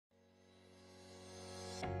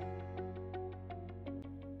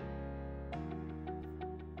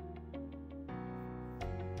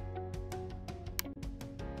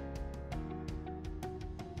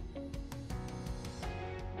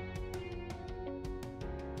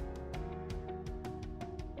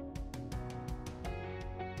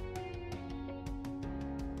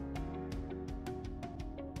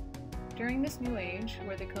During this new age,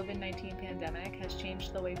 where the COVID-19 pandemic has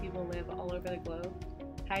changed the way people live all over the globe,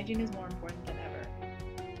 hygiene is more important than ever.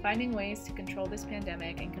 Finding ways to control this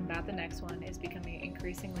pandemic and combat the next one is becoming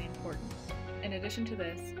increasingly important. In addition to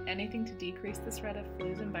this, anything to decrease the spread of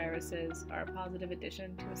flus and viruses are a positive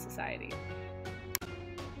addition to a society.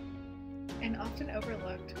 An often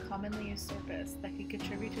overlooked, commonly used surface that can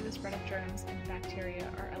contribute to the spread of germs and bacteria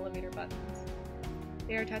are elevator buttons.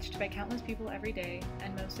 They are touched by countless people every day,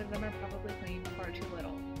 and most of them are probably cleaned far too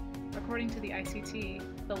little. According to the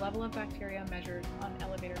ICT, the level of bacteria measured on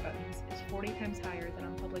elevator buttons is 40 times higher than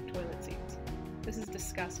on public toilet seats. This is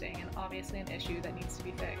disgusting and obviously an issue that needs to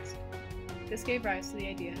be fixed. This gave rise to the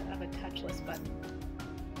idea of a touchless button.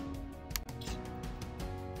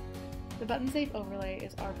 The button-safe overlay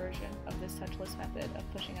is our version of this touchless method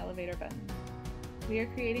of pushing elevator buttons. We are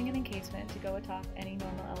creating an encasement to go atop any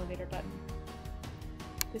normal elevator button.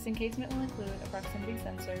 This encasement will include a proximity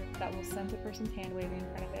sensor that will sense a person's hand waving in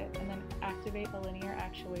front of it and then activate a linear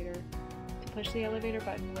actuator to push the elevator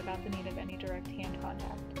button without the need of any direct hand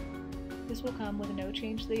contact. This will come with no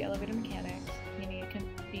change to the elevator mechanics, meaning it can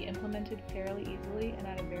be implemented fairly easily and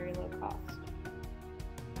at a very low cost.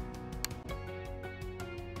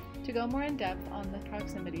 To go more in depth on the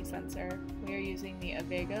proximity sensor, we are using the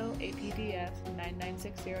Avego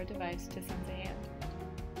APDF9960 device to sense a hand.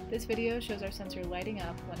 This video shows our sensor lighting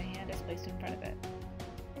up when a hand is placed in front of it.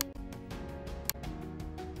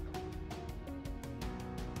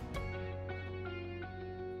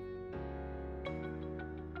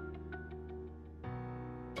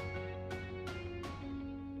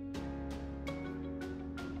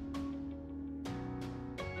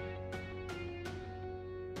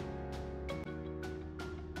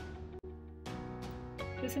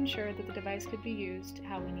 This ensured that the device could be used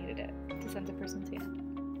how we needed it, to sense a person's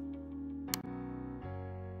hand.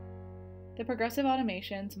 The Progressive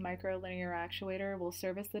Automation's micro-linear actuator will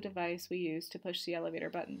service the device we use to push the elevator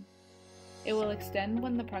button. It will extend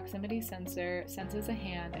when the proximity sensor senses a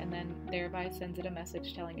hand and then thereby sends it a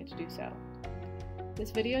message telling it to do so. This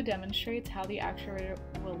video demonstrates how the actuator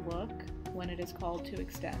will look when it is called to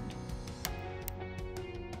extend.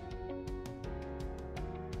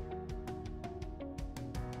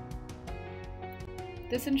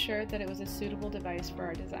 This ensured that it was a suitable device for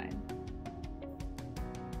our design.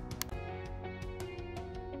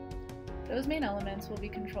 Those main elements will be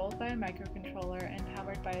controlled by a microcontroller and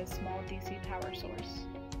powered by a small DC power source.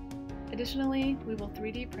 Additionally, we will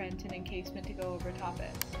 3D print an encasement to go over top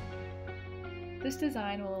it. This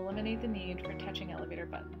design will eliminate the need for touching elevator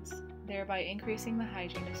buttons, thereby increasing the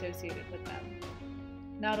hygiene associated with them.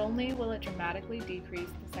 Not only will it dramatically decrease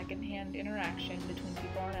the second-hand interaction between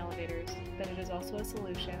people on elevators, but it is also a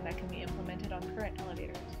solution that can be implemented on current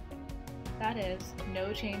elevators. That is,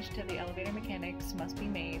 no change to the elevator mechanics must be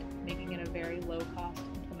made, making it a very low-cost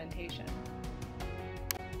implementation.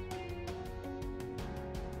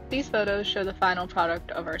 These photos show the final product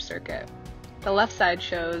of our circuit. The left side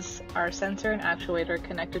shows our sensor and actuator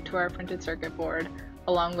connected to our printed circuit board,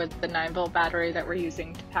 along with the 9-volt battery that we're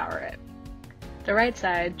using to power it. The right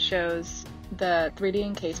side shows the 3D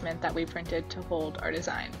encasement that we printed to hold our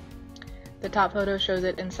design. The top photo shows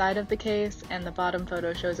it inside of the case, and the bottom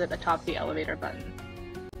photo shows it atop the elevator button.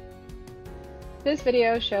 This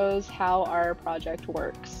video shows how our project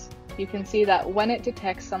works. You can see that when it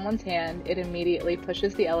detects someone's hand, it immediately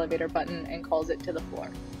pushes the elevator button and calls it to the floor.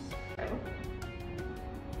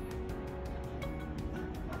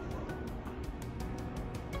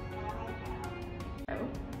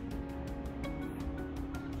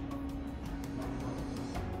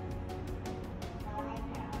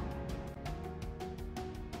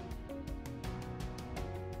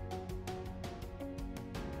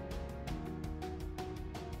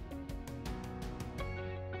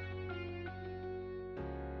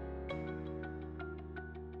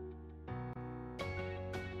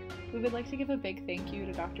 We would like to give a big thank you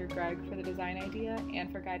to Dr. Greg for the design idea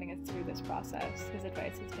and for guiding us through this process. His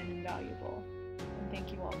advice has been invaluable. And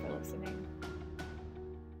thank you all for listening.